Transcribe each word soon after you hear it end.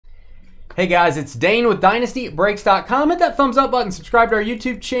Hey guys, it's Dane with DynastyBreaks.com. Hit that thumbs up button, subscribe to our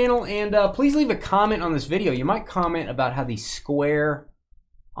YouTube channel, and please leave a comment on this video. You might comment about how the square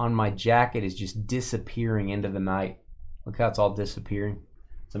on my jacket is just disappearing into the night. Look how it's all disappearing.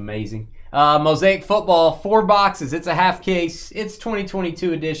 It's amazing. Mosaic football, 4 boxes. It's a half case. It's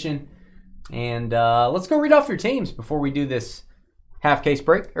 2022 edition. And let's go read off your teams before we do this half case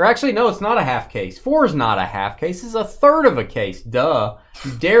break. Or actually, no, it's not a half case. 4 is not a half case. It's a third of a case. Duh.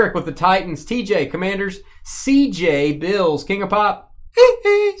 Derek with the Titans. TJ, Commanders. CJ, Bills. King of Pop.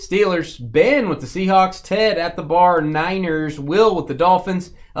 Steelers. Ben with the Seahawks. Ted at the bar. Niners. Will with the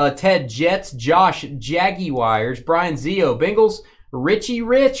Dolphins. Ted, Jets. Josh, Jaguars. Brian, Zio, Bengals. Richie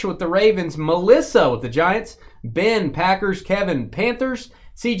Rich with the Ravens. Melissa with the Giants. Ben, Packers. Kevin, Panthers.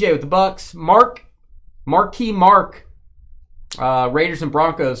 CJ with the Bucks. Marquee Mark. Raiders and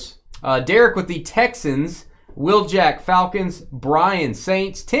Broncos. Derek with the Texans. Will Jack, Falcons. Brian,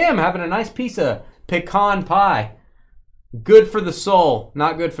 Saints. Tim having a nice piece of pecan pie. Good for the soul.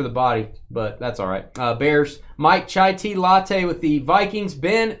 Not good for the body, but that's all right. Bears. Mike, Chai Tea Latte with the Vikings.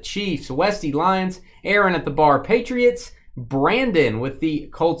 Ben, Chiefs. Westy, Lions. Aaron at the bar, Patriots. Brandon with the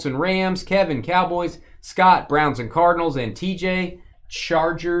Colts and Rams. Kevin, Cowboys. Scott, Browns and Cardinals. And TJ,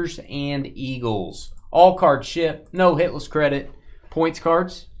 Chargers and Eagles. All cards ship. No hitless credit. Points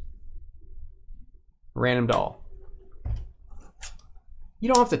cards. Random doll. You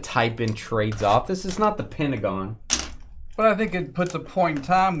don't have to type in trades off. This is not the Pentagon. But I think it puts a point in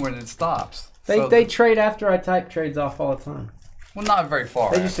time when it stops. They trade after I type trades off all the time. Well, not very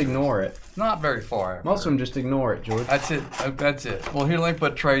far. They just ignore it. Not very far after. Most of them just ignore it, George. That's it. That's it. Well, here, let me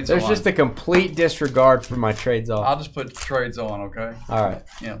put trades There's on. just a complete disregard for my trades off. I'll just put trades on, okay? All right.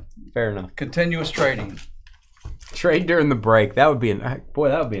 Yeah. Fair enough. Continuous trading. Trade during the break. That would be boy.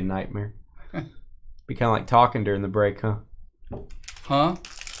 That would be a nightmare. Be kind of like talking during the break, huh? Huh?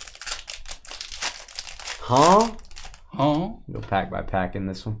 Huh? Huh? Go pack by pack in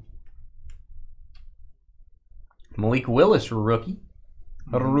this one. Malik Willis, rookie.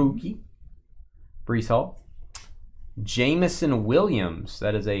 Brees Hall. Jamison Williams.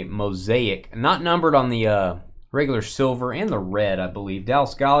 That is a Mosaic. Not numbered on the regular silver and the red, I believe.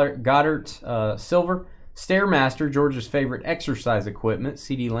 Dallas Goddard, silver. Stairmaster, Georgia's favorite exercise equipment.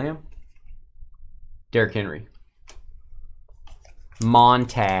 CD Lamb. Derrick Henry.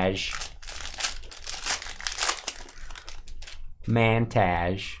 Montage.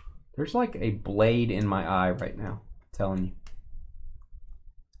 There's like a blade in my eye right now. I'm telling you.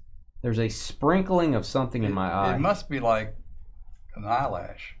 There's a sprinkling of something in my eye. It must be like an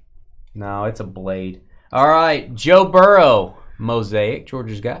eyelash. No, it's a blade. All right, Joe Burrow. Mosaic,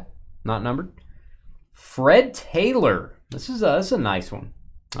 Georgia's got. Not numbered. Fred Taylor. This is a nice one.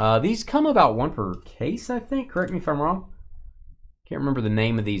 These come about 1 per case, I think. Correct me if I'm wrong. Can't remember the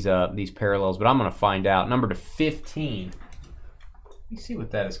name of these parallels, but I'm going to find out. Number to 15. Let me see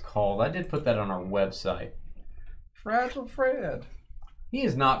what that is called. I did put that on our website. Fragile Fred. He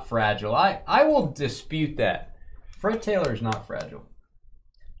is not fragile. I will dispute that. Fred Taylor is not fragile.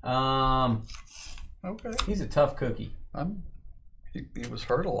 Okay. He's a tough cookie. He was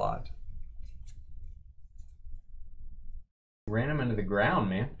hurt a lot. Ran him into the ground,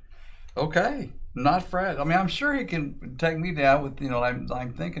 man. Okay. Not fragile. I mean, I'm sure he can take me down with,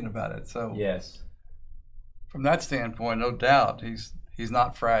 I'm thinking about it. So yes. From that standpoint, no doubt, he's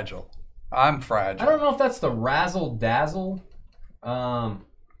not fragile. I'm fragile. I don't know if that's the Razzle Dazzle. Oh,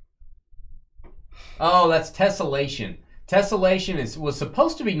 that's Tessellation. Tessellation was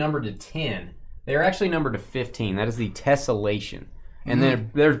supposed to be numbered to 10. They're actually numbered to 15. That is the Tessellation. And then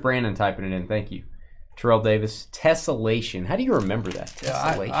there's Brandon typing it in. Thank you. Terrell Davis. Tessellation. How do you remember that? Yeah,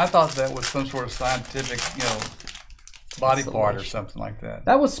 I thought that was some sort of scientific, body part or something like that.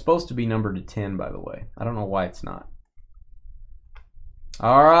 That was supposed to be numbered to 10, by the way. I don't know why it's not.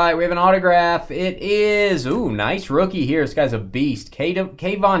 All right, we have an autograph. It is, nice rookie here. This guy's a beast. Kayvon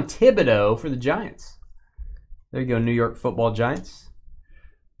Thibodeau for the Giants. There you go, New York Football Giants.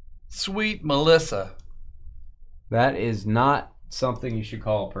 Sweet Melissa. That is not something you should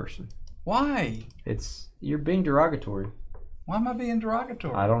call a person. Why? You're being derogatory. Why am I being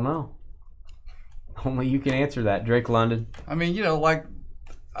derogatory? I don't know. Only you can answer that, Drake London. I mean,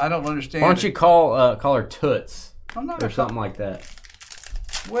 I don't understand. Why don't you call her Toots? I'm not or something like that.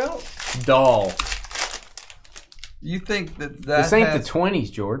 Well, doll. You think that this ain't the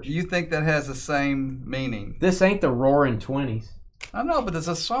 20s, George? You think that has the same meaning? This ain't the roaring 20s. I know, but there's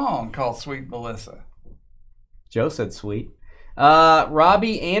a song called Sweet Melissa. Joe said sweet.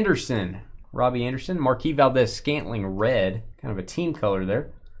 Robbie Anderson. Marquis Valdez Scantling red. Kind of a team color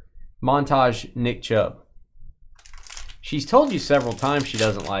there. Montage Nick Chubb. She's told you several times she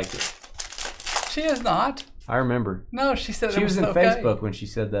doesn't like it. She is not. I remember. No, she said she was in okay. Facebook when she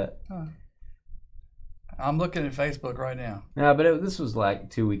said that. Huh. I'm looking at Facebook right now. Yeah, but this was like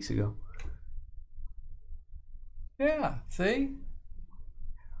 2 weeks ago. Yeah, see?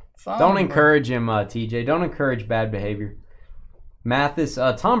 Don't encourage him, TJ. Don't encourage bad behavior. Mathis,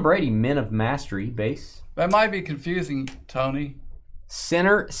 Tom Brady, Men of Mastery, base. That might be confusing, Tony.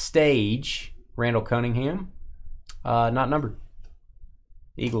 Center Stage, Randall Cunningham. Not numbered.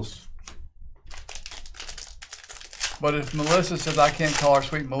 Eagles. But if Melissa says I can't call her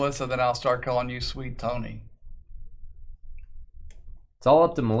Sweet Melissa, then I'll start calling you Sweet Tony. It's all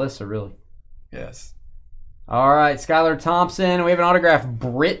up to Melissa, really. Yes. All right, Skylar Thompson. We have an autograph,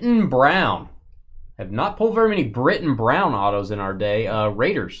 Britton Brown. Have not pulled very many Britton Brown autos in our day.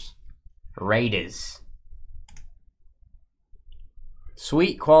 Raiders.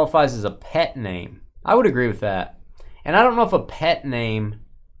 Sweet qualifies as a pet name. I would agree with that. And I don't know if a pet name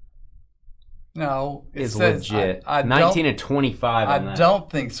is legit. 19 and 25 on that. I don't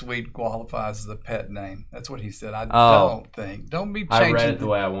think Sweet qualifies as a pet name. That's what he said. I don't think. Don't be changing. I read it the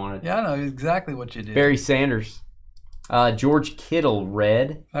way I wanted. Yeah, I know exactly what you did. Barry Sanders. George Kittle,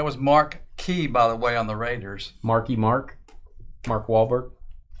 red. That was Mark Key, by the way, on the Raiders. Mark Wahlberg.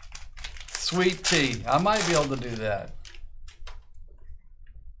 Sweet T. I might be able to do that.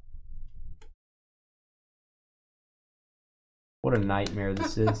 What a nightmare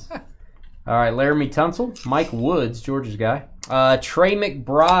this is. All right, Laramie Tunsil. Mike Woods, Georgia's guy. Trey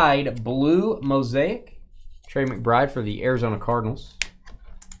McBride, blue Mosaic. Trey McBride for the Arizona Cardinals.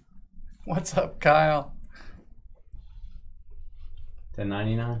 What's up, Kyle?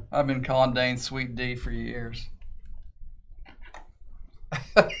 10.99. I've been calling Dane Sweet D for years.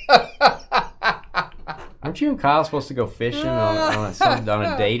 Aren't you and Kyle supposed to go fishing on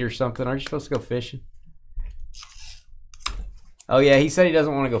a date or something? Aren't you supposed to go fishing? Oh, yeah, he said he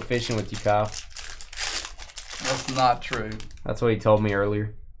doesn't want to go fishing with you, Kyle. That's not true. That's what he told me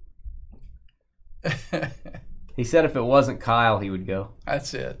earlier. He said if it wasn't Kyle, he would go.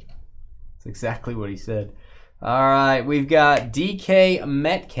 That's it. That's exactly what he said. All right, we've got DK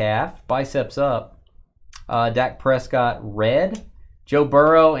Metcalf, biceps up. Dak Prescott, red. Joe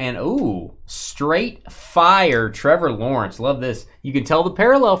Burrow, and, straight fire, Trevor Lawrence. Love this. You can tell the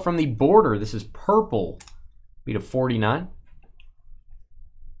parallel from the border. This is purple. Be to 49.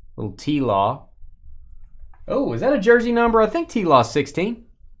 Little T-Law. Oh, is that a jersey number? I think T-Law's 16.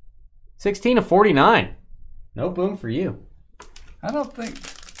 16 of 49. No boom for you. I don't think.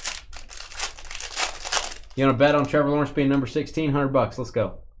 You want to bet on Trevor Lawrence being number 16? $100. Let's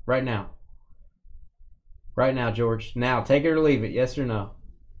go. Right now. Right now, George. Now, take it or leave it. Yes or no?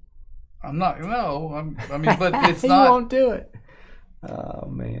 I'm not. No. I mean, but it's You not. won't do it. Oh,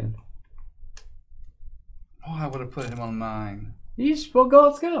 man. Oh, I would have put him on 9. Well, go.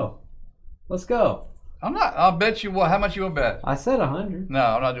 Let's go. Let's go. I'm not. I'll bet you. How much you will bet? I said 100. No,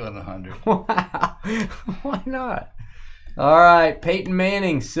 I'm not doing 100. Wow. Why not? All right. Peyton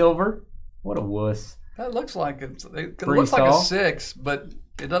Manning, silver. What a wuss. That looks like it looks like a 6, but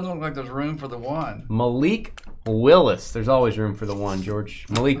it doesn't look like there's room for the 1. Malik Willis. There's always room for the 1, George.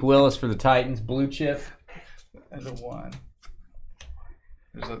 Malik Willis for the Titans, blue chip. And the 1.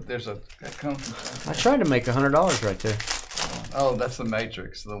 There's a that comes from I tried to make $100 right there. Oh, that's the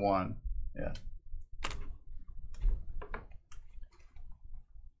Matrix, the 1. Yeah.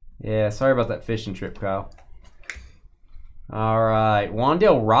 Yeah, sorry about that fishing trip, Kyle. All right.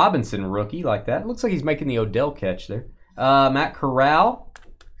 Wan'Dale Robinson, rookie, like that. Looks like he's making the Odell catch there. Matt Corral.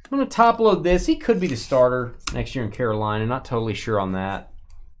 I'm going to top load this. He could be the starter next year in Carolina. Not totally sure on that.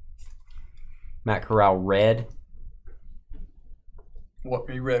 Matt Corral, red.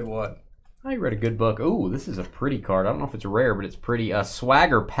 What? You read what? I read a good book. Ooh, this is a pretty card. I don't know if it's rare, but it's pretty.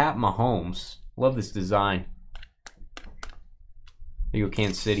 Swagger Pat Mahomes. Love this design. There you go,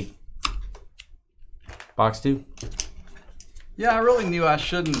 Kansas City. Box 2. Yeah, I really knew I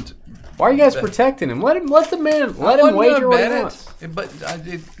shouldn't. Why are you guys protecting him? Let him wager what he wants. But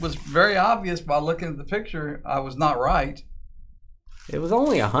it was very obvious by looking at the picture I was not right. It was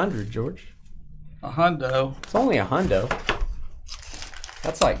only 100, George. A hundo. It's only a hundo.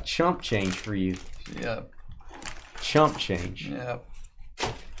 That's like chump change for you. Yeah. Chump change. Yeah.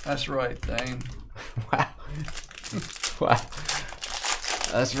 That's right, Dane. Wow. Wow.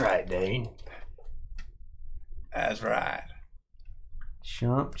 That's right, Dane. That's right.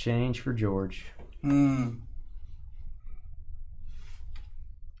 Chump change for George. Hmm.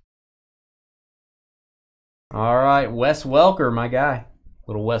 All right, Wes Welker, my guy.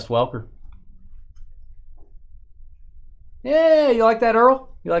 Little Wes Welker. Yeah, you like that,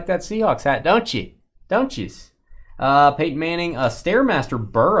 Earl? You like that Seahawks hat, don't you? Don't you? Peyton Manning, Stairmaster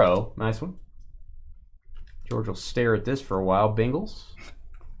Burrow. Nice one. George will stare at this for a while. Bengals.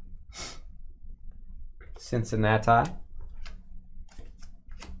 Cincinnati.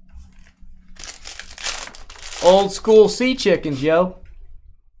 Old school sea chickens, yo.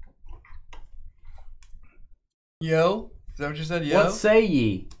 Yo? Is that what you said, yo? What say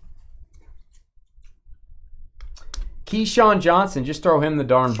ye? Keyshawn Johnson, just throw him the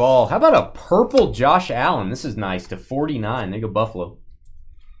darn ball. How about a purple Josh Allen? This is nice, to 49. There you go, Buffalo.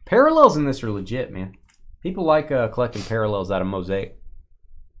 Parallels in this are legit, man. People like collecting parallels out of Mosaic.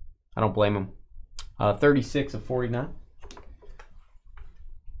 I don't blame them. 36 of 49.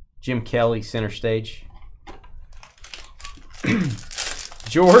 Jim Kelly, center stage.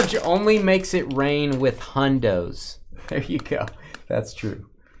 George only makes it rain with hundos. There you go. That's true.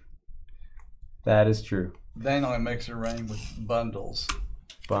 That is true. Dane only makes it rain with bundles.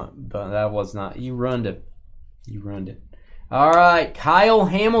 But that was not. You ruined it. You ruined it. All right. Kyle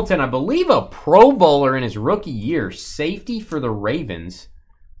Hamilton, I believe a Pro Bowler in his rookie year. Safety for the Ravens.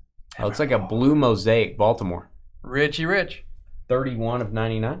 Oh, looks like a blue Mosaic, Baltimore. Richie Rich. 31 of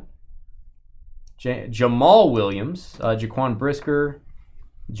 99. Jamal Williams, Jaquan Brisker,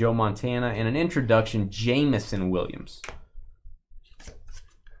 Joe Montana, and an introduction, Jamison Williams.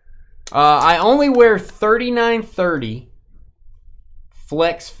 I only wear 39-30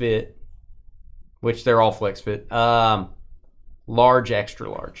 flex fit, which they're all flex fit. Large, extra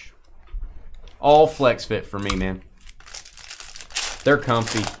large. All flex fit for me, man. They're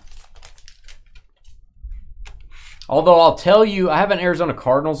comfy. Although I'll tell you, I have an Arizona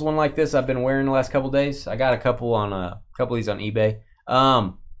Cardinals one like this I've been wearing the last couple days. I got a couple of these on eBay.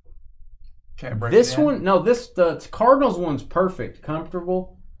 This one, no, the Cardinals one's perfect,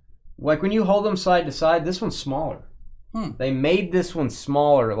 comfortable. Like when you hold them side to side, this one's smaller. They made this one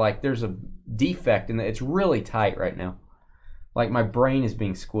smaller. Like there's a defect in it. It's really tight right now. Like my brain is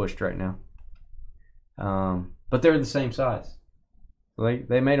being squished right now. But they're the same size.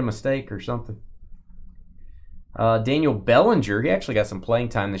 They made a mistake or something. Daniel Bellinger, he actually got some playing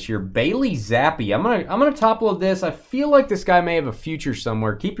time this year. Bailey Zappi, I'm gonna top load this. I feel like this guy may have a future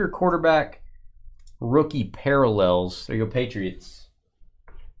somewhere. Keep your quarterback rookie parallels. There you go, Patriots.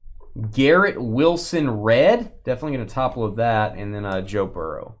 Garrett Wilson red, definitely gonna top load that, and then Joe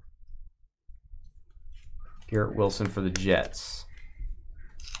Burrow. Garrett Wilson for the Jets.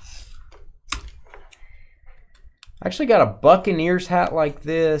 I actually got a Buccaneers hat like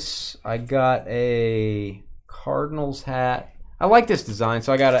this. I got a Cardinals hat. I like this design,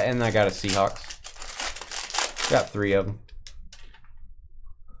 so I got a Seahawks. Got 3 of them.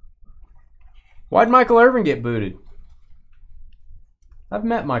 Why'd Michael Irvin get booted? I've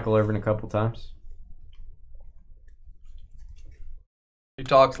met Michael Irvin a couple times. He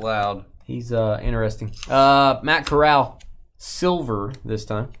talks loud. He's interesting. Matt Corral, silver this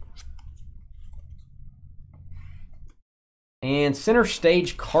time. And center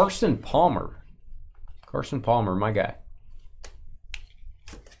stage, Carson Palmer. Carson Palmer, my guy.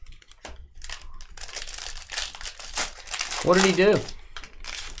 What did he do?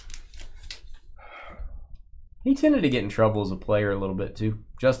 He tended to get in trouble as a player a little bit too.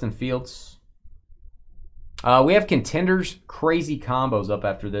 Justin Fields. We have contenders, crazy combos up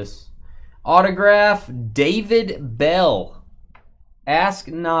after this. Autograph, David Bell. Ask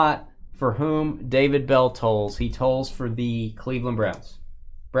not for whom David Bell tolls. He tolls for the Cleveland Browns.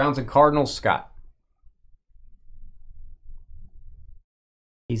 Browns and Cardinals, Scott.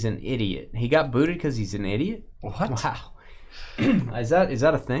 He's an idiot. He got booted because he's an idiot? What? Wow. Is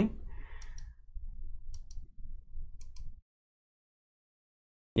that a thing?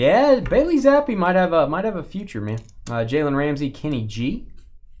 Yeah, Bailey Zappi might have a future, man. Jalen Ramsey, Kenny G,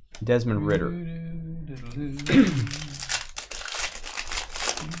 Desmond Ritter.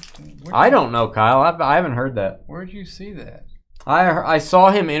 I don't know, Kyle. I haven't heard that. Where'd you see that? I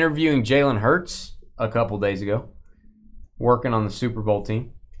saw him interviewing Jalen Hurts a couple days ago, working on the Super Bowl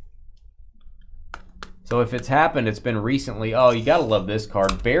team. So if it's happened, it's been recently. Oh, you gotta love this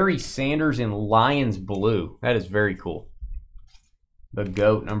card. Barry Sanders in Lions blue. That is very cool. The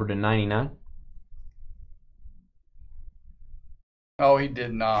GOAT, numbered to 99. Oh, he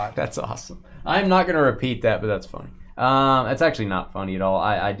did not. That's awesome. I'm not going to repeat that, but that's funny. That's actually not funny at all.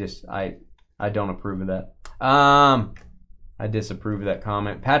 I don't approve of that. I disapprove of that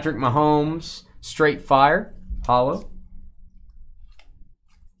comment. Patrick Mahomes, straight fire, hollow.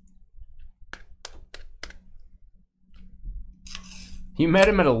 You met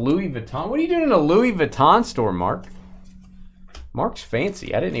him at a Louis Vuitton. What are you doing in a Louis Vuitton store, Mark? Mark's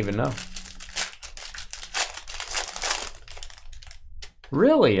fancy. I didn't even know.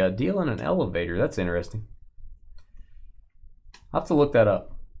 Really? A deal in an elevator. That's interesting. I'll have to look that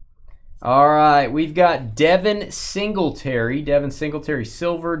up. All right, we've got Devin Singletary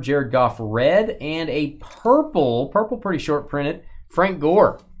silver, Jared Goff red, and a purple pretty short printed, Frank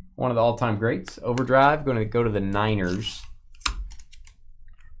Gore, one of the all-time greats. Overdrive, going to go to the Niners.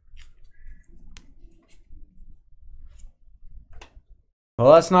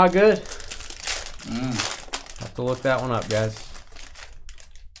 Well, that's not good. Have to look that one up, guys.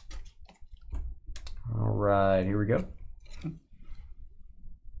 All right, here we go.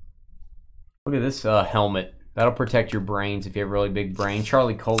 Look at this helmet. That'll protect your brains if you have a really big brain.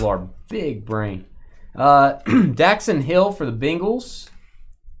 Charlie Kolar, big brain. Daxon Hill for the Bengals.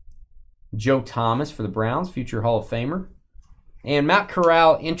 Joe Thomas for the Browns, future Hall of Famer. And Matt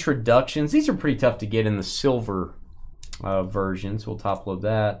Corral introductions. These are pretty tough to get in the silver versions. We'll top load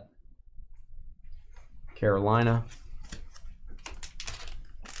that. Carolina.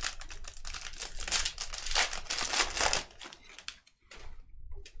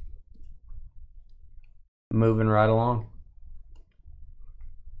 Moving right along.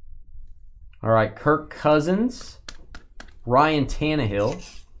 All right, Kirk Cousins, Ryan Tannehill,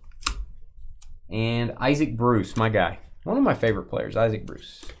 and Isaac Bruce, my guy. One of my favorite players, Isaac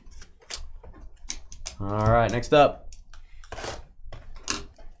Bruce. All right, next up.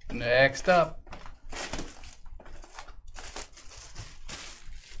 Next up.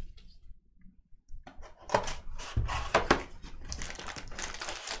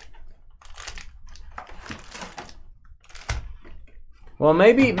 Well,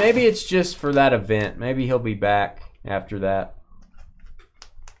 maybe it's just for that event. Maybe he'll be back after that.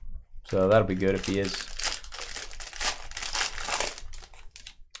 So that'll be good if he is.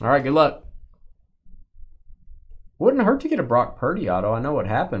 All right, good luck. Wouldn't hurt to get a Brock Purdy auto. I know what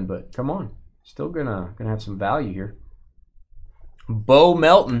happened, but come on. Still gonna have some value here. Bo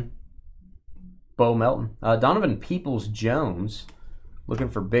Melton. Donovan Peoples-Jones. Looking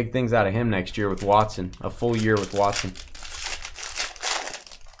for big things out of him next year with Watson. A full year with Watson.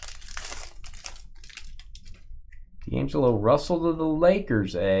 D'Angelo Russell to the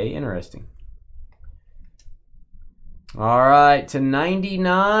Lakers, Interesting. All right, to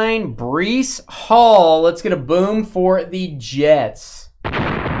 99, Breece Hall. Let's get a boom for the Jets.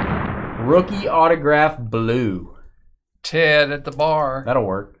 Rookie autograph blue. Ted at the bar. That'll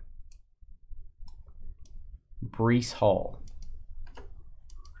work. Breece Hall.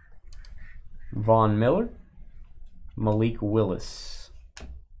 Von Miller. Malik Willis.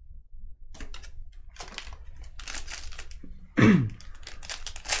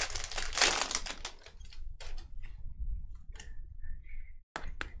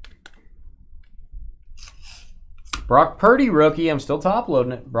 Brock Purdy rookie. I'm still top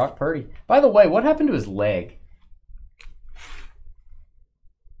loading it. Brock Purdy. By the way, what happened to his leg?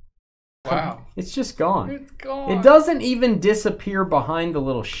 Wow. It's just gone. It's gone. It doesn't even disappear behind the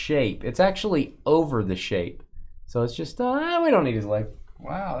little shape. It's actually over the shape. So it's just, we don't need his leg.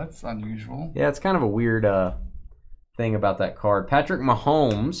 Wow, that's unusual. Yeah, it's kind of a weird thing about that card. Patrick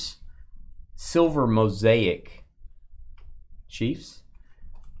Mahomes, silver Mosaic. Chiefs.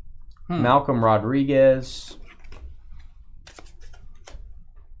 Malcolm Rodriguez.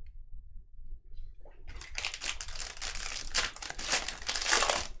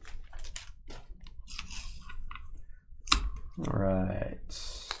 All right.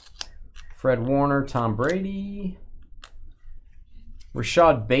 Fred Warner, Tom Brady.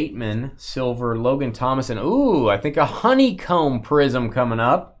 Rashad Bateman, silver. Logan Thomas, and ooh, I think a honeycomb prism coming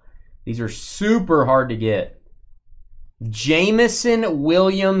up. These are super hard to get. Jameson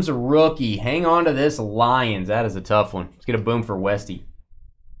Williams, rookie. Hang on to this, Lions. That is a tough one. Let's get a boom for Westy.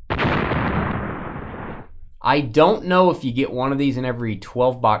 I don't know if you get one of these in every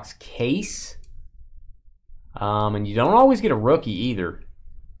 12-box case. And you don't always get a rookie either.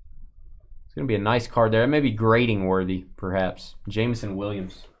 It's going to be a nice card there. It may be grading worthy, perhaps. Jameson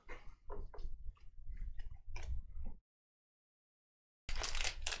Williams.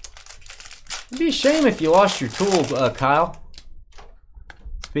 It'd be a shame if you lost your tool, Kyle.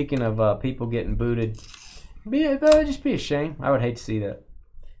 Speaking of people getting booted. It'd just be a shame. I would hate to see that.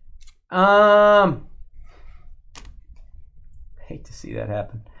 Hate to see that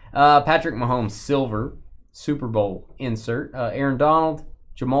happen. Patrick Mahomes, silver. Super Bowl insert. Aaron Donald,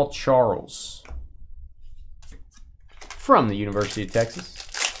 Jamal Charles from the University of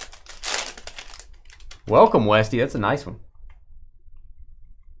Texas. Welcome, Westy. That's a nice one.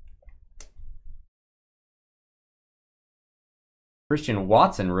 Christian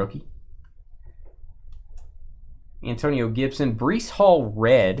Watson, rookie. Antonio Gibson, Breece Hall,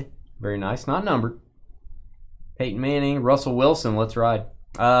 red. Very nice. Not numbered. Peyton Manning, Russell Wilson. Let's ride.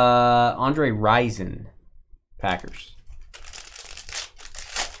 Andre Rison. Packers.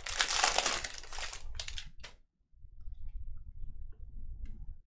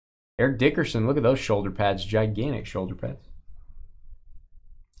 Eric Dickerson, look at those shoulder pads. Gigantic shoulder pads.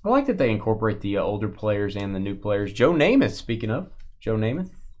 I like that they incorporate the older players and the new players. Joe Namath, speaking of. Joe Namath.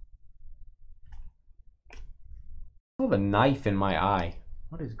 I have a knife in my eye.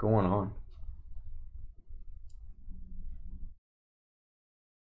 What is going on?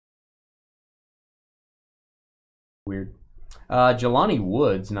 Weird. Jelani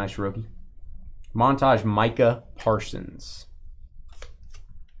Woods, nice rookie. Montage Micah Parsons.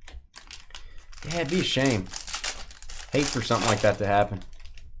 Yeah, it'd be a shame. Hate for something like that to happen.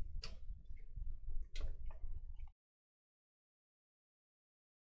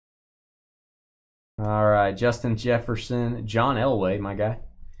 All right, Justin Jefferson, John Elway, my guy.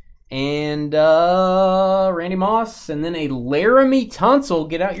 And Randy Moss, and then a Laramie Tunsil.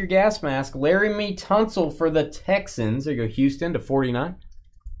 Get out your gas mask. Laramie Tunsil for the Texans. There you go, Houston to 49.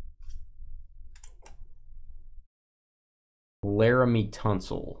 Laramie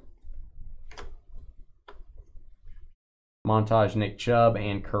Tunsil. Montage Nick Chubb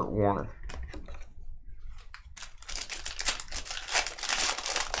and Kurt Warner.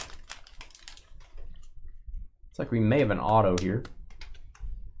 Looks like we may have an auto here.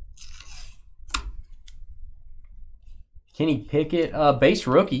 Kenny Pickett, base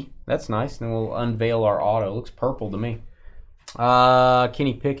rookie. That's nice. Then we'll unveil our auto. Looks purple to me.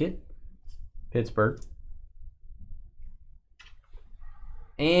 Kenny Pickett, Pittsburgh.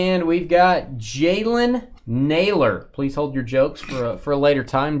 And we've got Jalen Naylor. Please hold your jokes for a later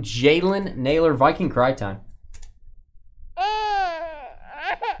time. Jalen Naylor, Viking cry time.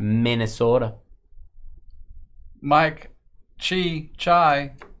 Minnesota. Mike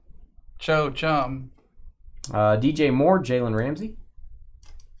Chai Cho Chum. DJ Moore, Jalen Ramsey.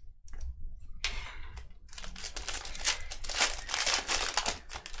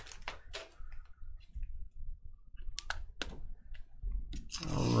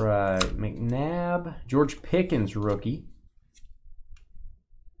 All right, McNabb, George Pickens, rookie.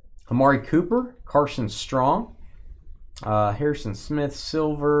 Amari Cooper, Carson Strong, Harrison Smith,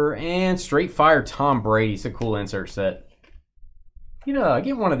 silver, and straight fire Tom Brady. It's a cool insert set. You know, I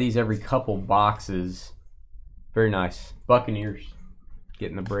get one of these every couple boxes. Very nice. Buccaneers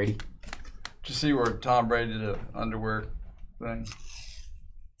getting the Brady. Did you see where Tom Brady did an underwear thing?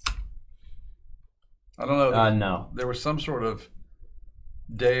 I don't know. No. There was some sort of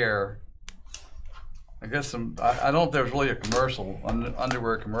dare. I guess I don't know if there was really a commercial,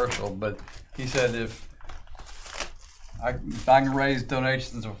 underwear commercial, but he said if I can raise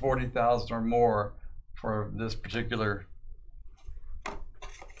donations of $40,000 or more for this particular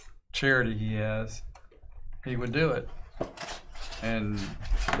charity he has, he would do it. And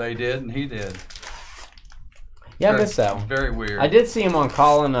they did, and he did. Yeah, I missed that one. Very weird. I did see him on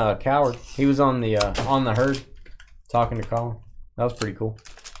Colin Coward. He was on the herd talking to Colin. That was pretty cool.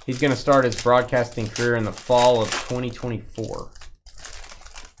 He's going to start his broadcasting career in the fall of 2024. Going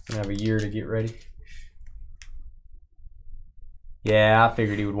to have a year to get ready. Yeah, I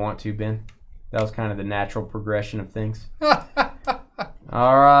figured he would want to, Ben. That was kind of the natural progression of things.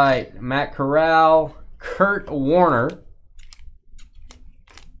 All right, Matt Corral, Kurt Warner.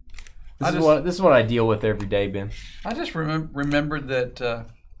 This is what I deal with every day, Ben. I just remembered that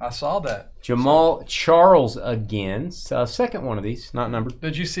I saw that. Jamal Charles again. Second one of these, not numbered.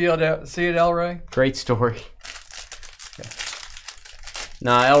 Did you see it, El Ray? Great story. Okay.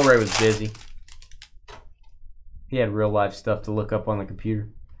 Nah, El Ray was busy. He had real life stuff to look up on the computer.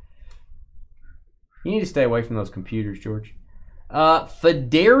 You need to stay away from those computers, George.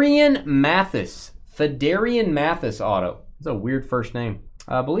 Fedarian Mathis. Fedarian Mathis auto. That's a weird first name.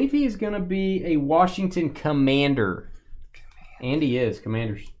 I believe he is going to be a Washington Commander. And he is.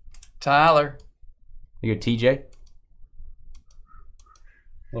 Commanders. Tyler. You go TJ.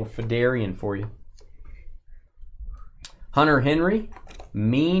 Little Fedarian for you. Hunter Henry.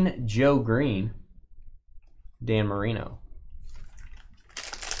 Mean Joe Green. Dan Marino.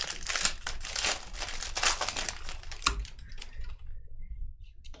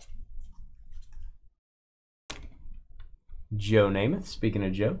 Joe Namath, speaking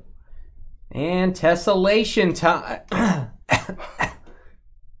of Joe. And tessellation time.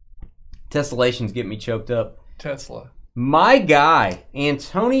 Tessellations get me choked up. Tesla. My guy,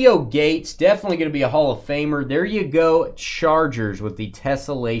 Antonio Gates, definitely going to be a Hall of Famer. There you go, Chargers with the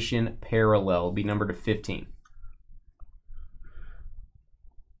tessellation parallel. It'll be numbered to 15.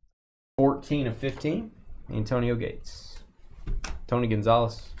 14 of 15, Antonio Gates. Tony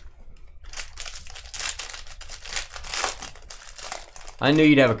Gonzalez. I knew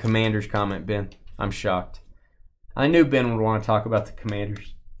you'd have a Commanders comment, Ben. I'm shocked. I knew Ben would want to talk about the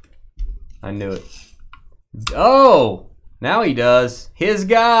Commanders. I knew it. Oh! Now he does. His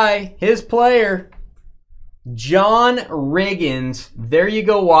guy, his player, John Riggins. There you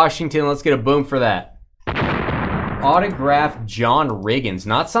go, Washington. Let's get a boom for that. Autographed John Riggins.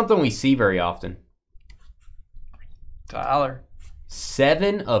 Not something we see very often. Tyler.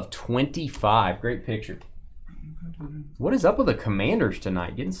 7 of 25. Great picture. What is up with the Commanders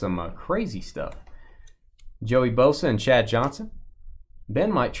tonight? Getting some crazy stuff. Joey Bosa and Chad Johnson.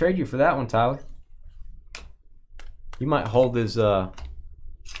 Ben might trade you for that one, Tyler. You might hold his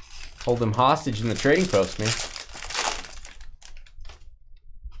hold him hostage in the trading post, man.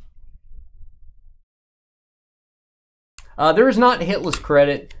 There is not hitless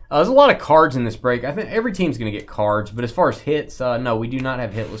credit. There's a lot of cards in this break. I think every team's going to get cards, but as far as hits, no, we do not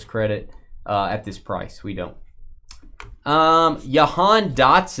have hitless credit at this price. We don't. Jahan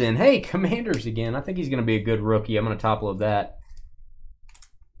Dotson. Hey, Commanders again. I think he's going to be a good rookie. I'm going to top load that.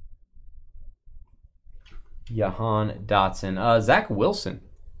 Jahan Dotson. Zach Wilson.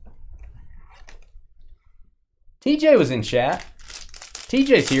 TJ was in chat.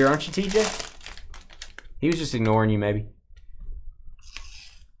 TJ's here, aren't you, TJ? He was just ignoring you, maybe.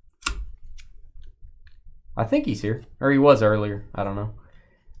 I think he's here. Or he was earlier. I don't know.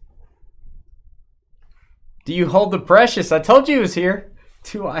 Do you hold the precious? I told you he was here.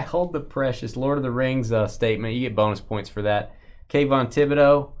 Do I hold the precious? Lord of the Rings statement. You get bonus points for that. Kayvon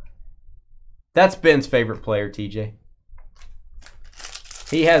Thibodeau. That's Ben's favorite player, TJ.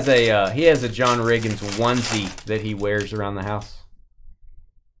 He has a John Riggins onesie that he wears around the house.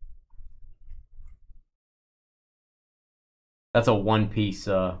 That's a one-piece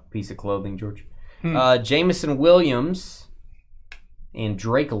piece of clothing, George. Jamison Williams and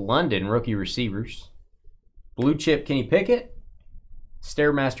Drake London, rookie receivers. Blue chip Kenny Pickett.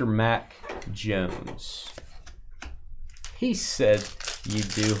 Stairmaster Mac Jones. He said you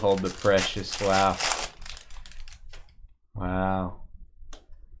do hold the precious. Wow. Wow.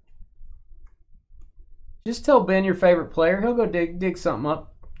 Just tell Ben your favorite player. He'll go dig something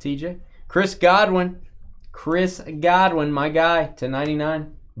up, TJ. Chris Godwin. Chris Godwin, my guy, to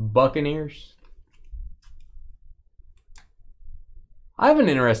 99. Buccaneers. I have an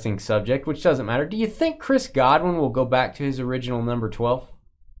interesting subject, which doesn't matter. Do you think Chris Godwin will go back to his original number 12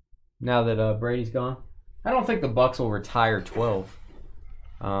 now that Brady's gone? I don't think the Bucs will retire 12.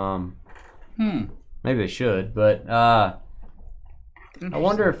 Maybe they should, but I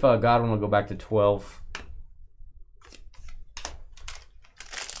wonder if Godwin will go back to 12.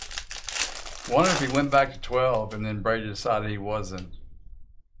 Wonder if he went back to 12 and then Brady decided he wasn't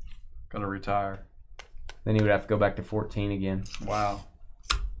going to retire. Then he would have to go back to 14 again. Wow.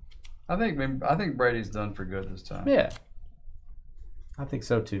 I think Brady's done for good this time. Yeah. I think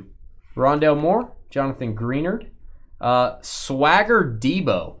so too. Rondale Moore, Jonathan Greenard, Swagger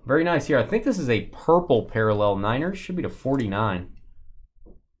Debo. Very nice here. I think this is a purple parallel Niners. Should be to 49.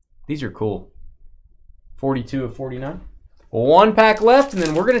 These are cool. 42 of 49. One pack left, and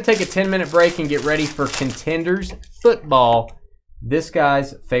then we're going to take a 10-minute break and get ready for Contenders Football. This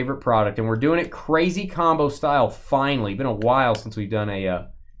guy's favorite product, and we're doing it crazy combo style finally. Been a while since we've done a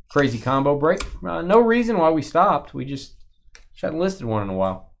crazy combo break. No reason why we stopped. We just hadn't listed one in a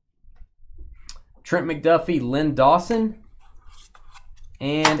while. Trent McDuffie, Lynn Dawson,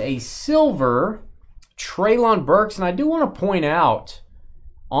 and a silver Treylon Burks. And I do want to point out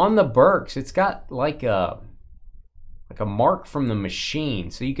on the Burks, it's got like a mark from the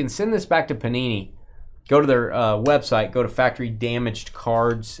machine. So you can send this back to Panini. Go to their website, go to Factory Damaged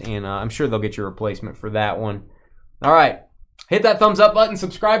Cards, and I'm sure they'll get your replacement for that one. All right. Hit that thumbs up button.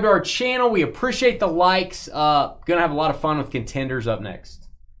 Subscribe to our channel. We appreciate the likes. Going to have a lot of fun with Contenders up next.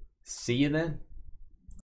 See you then.